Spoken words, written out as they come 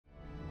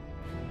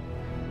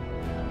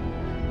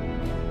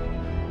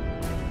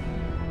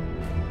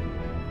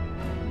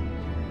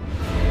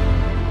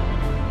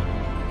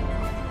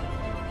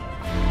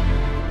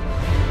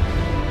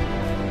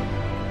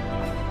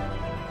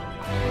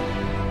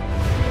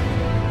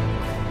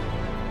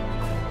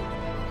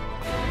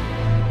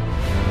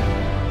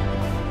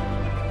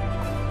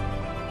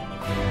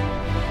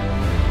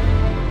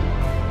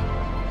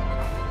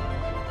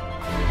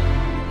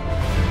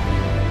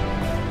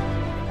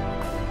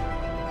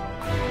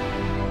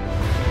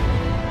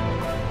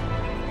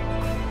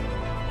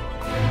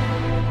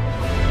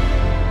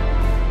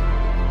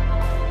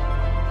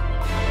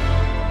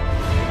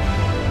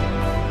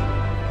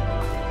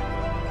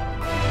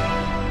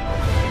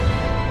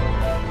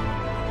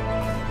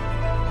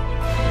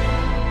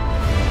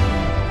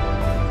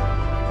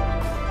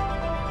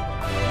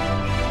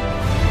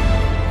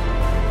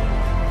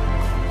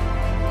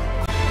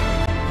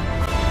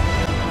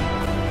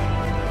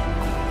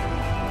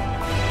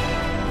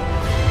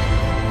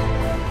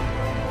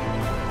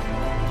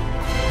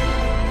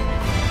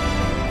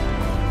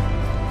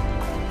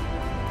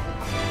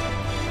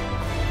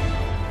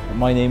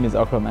My name is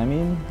Akram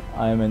Amin.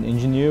 I am an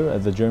engineer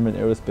at the German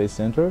Aerospace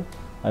Center.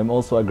 I'm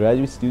also a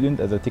graduate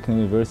student at the Technical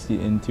University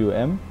in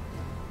TUM,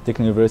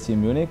 Technical University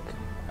in Munich.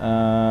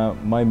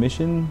 My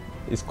mission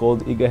is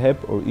called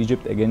EGAHEP, or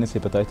Egypt Against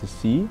Hepatitis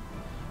C.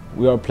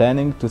 We are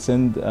planning to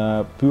send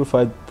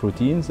purified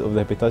proteins of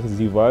the hepatitis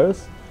Z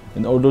virus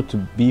in order to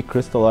be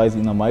crystallized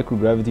in a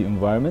microgravity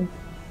environment,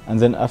 and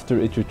then after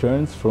it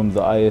returns from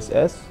the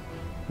ISS,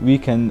 we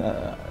can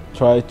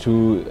try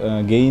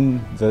to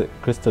gain the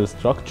crystal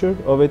structure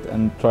of it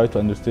and try to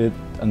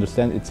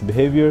understand its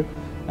behavior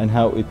and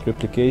how it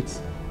replicates,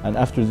 and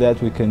after that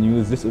we can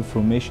use this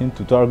information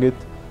to target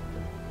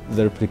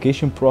the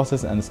replication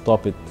process and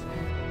stop it.